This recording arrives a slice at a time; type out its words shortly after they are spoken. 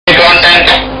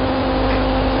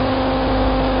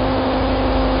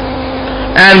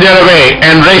and they're away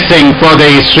and racing for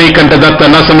the Srikantadatta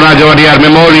Narasimharaja Wadiyar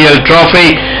Memorial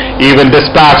Trophy, even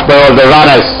dispatched by all the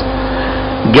runners.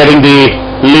 Getting the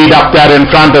lead up there in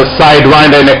front is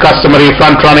Sidewinder in a customary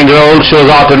front running role, shows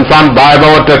out in front by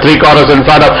about 3/4 in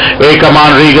front of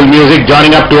A-Command Regal Music.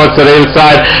 Joining up towards the rail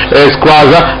side is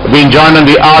Quasar, being joined on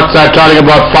the outside, traveling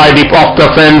about 5 deep off the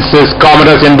fence is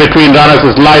Commodus. In between runners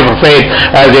is Life of Faith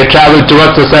as they travel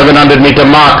towards the 700-meter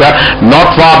marker.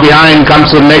 Not far behind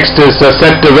comes the next is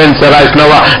set to win Cerise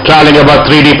Noir, traveling about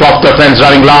 3 deep off the fence,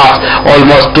 running last,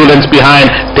 almost 2 lengths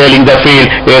behind. Tailing the field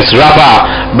is Rafa.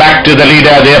 Back to the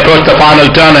leader, they approach the final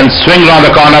turn and swing round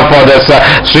the corner for this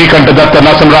Srikantadatta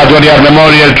Narasimharaja Wadiyar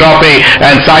Memorial Trophy,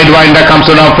 and Sidewinder comes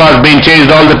to now first, being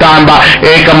chased all the time by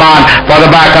A-Command. For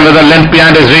the back, another length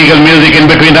behind is Regal Music. In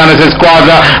between runners is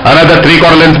Quasar, another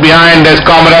 3/4 lengths behind is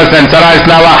Commodus, and Cerise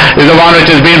Noir is the one which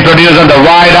is being produced on the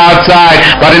wide outside,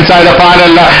 but inside the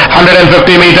final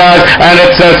 150 meters, and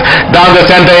it's down the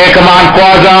center, A-Command,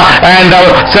 Quasar, and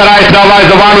Cerise Noir is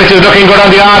the one which is looking good on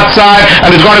the outside, and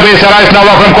it's going to be Cerise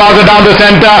Noir from Quasar down the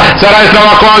center. Cerise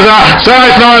Noir, Quasar.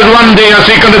 Cerise Noir has won the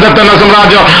Srikantadatta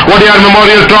Narasimharaja Wadiyar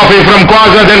Memorial Trophy from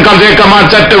Quasar. Then comes A-Command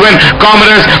set to win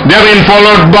Commodus. They've been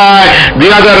followed by the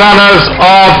other runners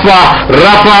of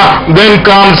Rafa. Then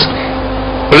comes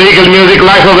Regal Music,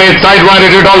 Life of Faith, Sidewinder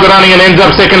did all the running and ends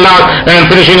up second last, and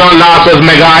finishing on last was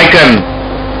Mega Icon.